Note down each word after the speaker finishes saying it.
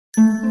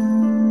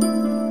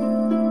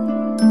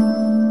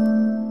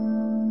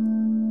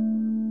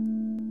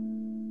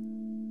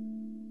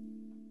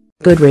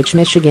Goodrich,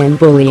 Michigan.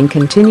 Bullying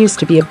continues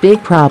to be a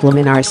big problem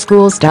in our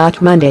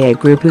schools.Monday. A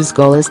group whose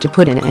goal is to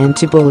put an end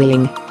to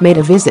bullying made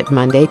a visit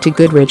Monday to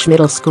Goodrich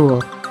Middle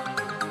School.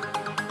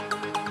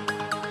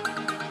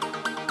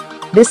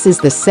 This is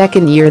the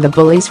second year the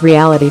Bullies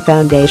Reality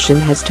Foundation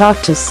has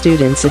talked to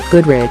students at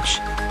Goodrich.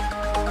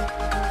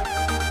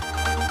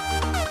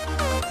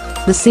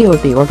 The CEO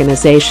of the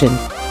organization,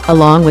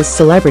 along with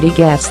celebrity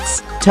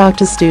guests, talked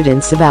to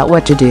students about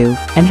what to do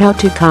and how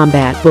to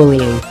combat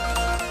bullying.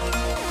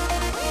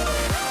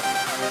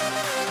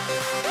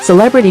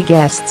 Celebrity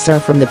guests are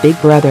from the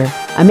Big Brother,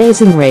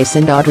 Amazing Race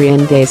and Audrie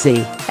and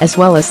Daisy, as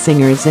well as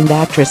singers and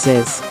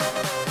actresses.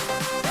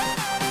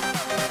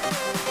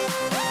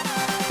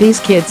 These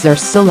kids are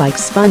so like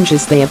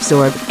sponges, they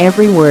absorb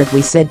every word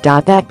we said.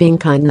 That being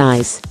kind,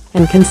 nice,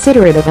 and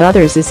considerate of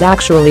others is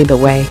actually the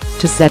way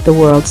to set the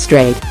world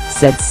straight,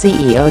 said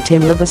CEO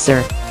Tim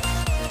Levasseur.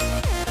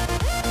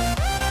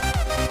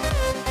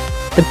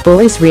 The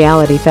Bullies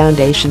Reality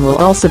Foundation will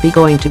also be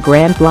going to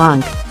Grand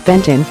Blanc,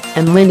 Fenton,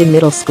 and Linden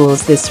middle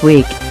schools this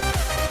week